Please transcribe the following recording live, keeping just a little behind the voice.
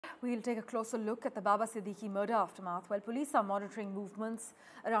We'll take a closer look at the Baba Siddique murder aftermath while police are monitoring movements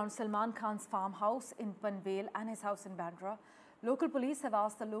around Salman Khan's farmhouse in Panvel and his house in Bandra. Local police have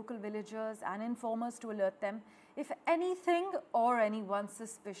asked the local villagers and informers to alert them if anything or anyone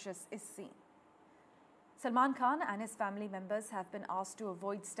suspicious is seen. Salman Khan and his family members have been asked to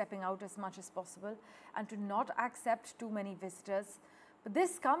avoid stepping out as much as possible and to not accept too many visitors. But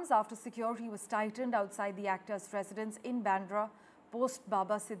this comes after security was tightened outside the actor's residence in Bandra post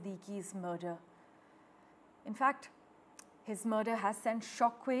Baba Siddique's murder. In fact, his murder has sent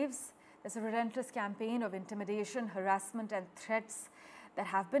shockwaves. There's a relentless campaign of intimidation, harassment and threats that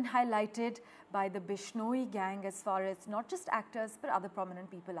have been highlighted by the Bishnoi gang as far as not just actors but other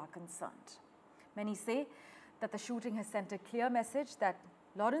prominent people are concerned. Many say that the shooting has sent a clear message that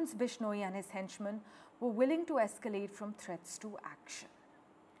Lawrence Bishnoi and his henchmen were willing to escalate from threats to action.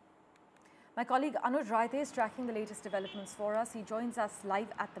 My colleague Anuj Raithe is tracking the latest developments for us. He joins us live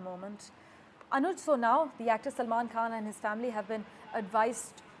at the moment. Anuj, so now the actor Salman Khan and his family have been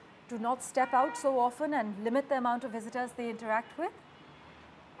advised to not step out so often and limit the amount of visitors they interact with?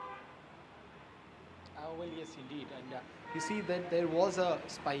 Well, yes, indeed. And you see that there was a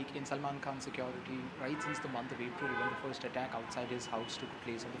spike in Salman Khan's security right since the month of April when the first attack outside his house took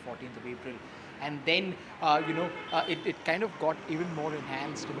place on the 14th of April. And then, it kind of got even more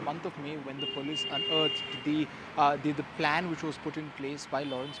enhanced in the month of May when the police unearthed the plan which was put in place by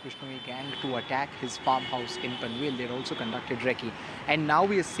Lawrence Bishnoi gang to attack his farmhouse in Panvel. They also conducted recce. And now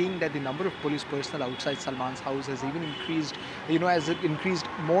we are seeing that the number of police personnel outside Salman's house has even increased, has increased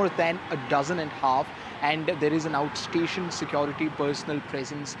more than a dozen and a half. And there is an outstation security personnel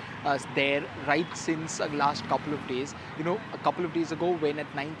presence there right since the last couple of days. A couple of days ago when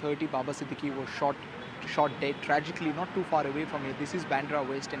at 9:30 Baba Siddique was shot dead, tragically not too far away from here. This is Bandra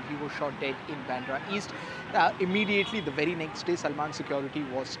West and he was shot dead in Bandra East. Immediately the very next day Salman's security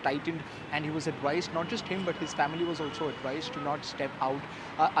was tightened and he was advised, not just him but his family was also advised to not step out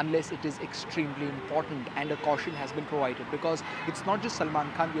unless it is extremely important, and a caution has been provided because it's not just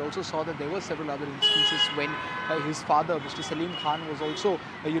Salman Khan. We also saw that there were several other instances when his father, Mr. Salim Khan, was also,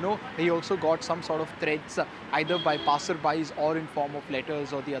 he also got some sort of threats either by passerbys or in form of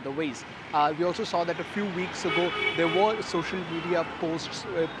letters or the other ways. We also saw that a few weeks ago there were social media posts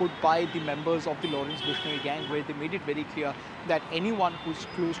put by the members of the Lawrence Bishnoi gang where they made it very clear that anyone who's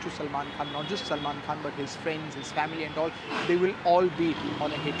close to Salman Khan, not just Salman Khan but his friends, his family and all, they will all be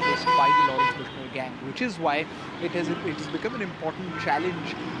on a hit list by the Lawrence Bishnoi gang, which is why it has become an important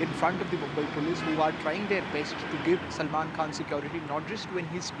challenge in front of the Mumbai police, who are trying their best to give Salman Khan security not just when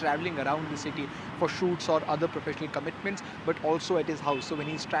he's travelling around the city for shoots or other professional commitments but also at his house. So when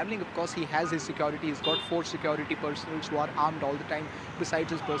he's travelling, of course he has his security. He's got 4 security personnel who are armed all the time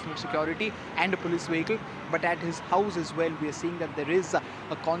besides his personal security and a police vehicle. But at his house as well, we are seeing that there is a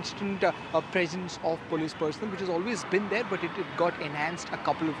constant presence of police personnel, which has always been there, but it got enhanced a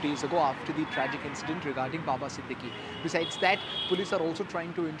couple of days ago after the tragic incident regarding Baba Siddique. Besides that, police are also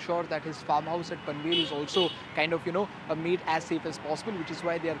trying to ensure that his farmhouse at Panvel is also kind of, made as safe as possible, which is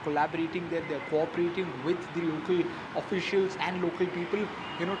why they are collaborating there, they are cooperating with the local officials and local people,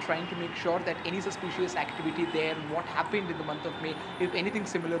 trying to make sure that any suspicious activity there, what happened in the month of May, if anything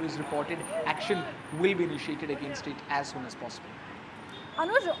similar is reported, action will be initiated against it as soon as possible.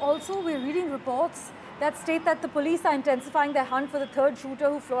 Anuj, also we're reading reports that state that the police are intensifying their hunt for the third shooter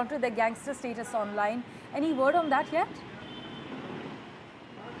who flaunted their gangster status online. Any word on that yet?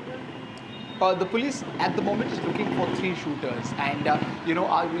 The police at the moment is looking for 3 shooters, and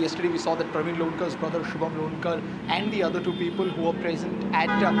yesterday we saw that Praveen Lonkar's brother Shubham Lonkar and the other 2 people who were present in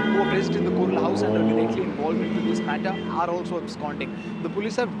the Koral house and are directly involved into this matter are also absconding. The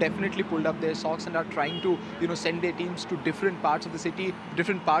police have definitely pulled up their socks and are trying to send their teams to different parts of the city,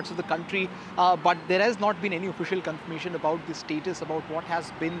 different parts of the country, but there has not been any official confirmation about the status, about what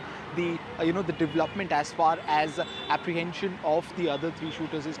has been the the development as far as apprehension of the other 3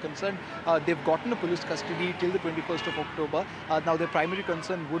 shooters is concerned. They've gotten a police custody till the 21st of October. Now their primary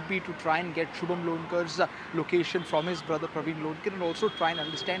concern would be to try and get Shubham Lonkar's location from his brother Praveen Lonkar and also try and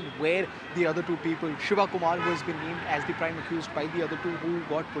understand where the other 2 people, Shiva Kumar, who has been named as the prime accused by the other 2 who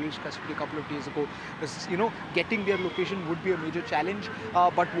got police custody a couple of days ago. Getting their location would be a major challenge.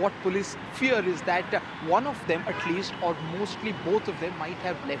 But what police fear is that one of them at least, or mostly both of them, might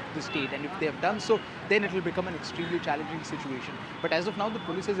have left the state, and if they have done so, then it will become an extremely challenging situation. But as of now, the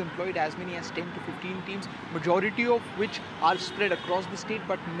police has employed as many as 10 to 15 teams, majority of which are spread across the state,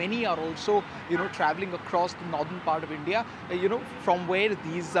 but many are also, traveling across the northern part of India, from where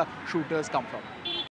these shooters come from.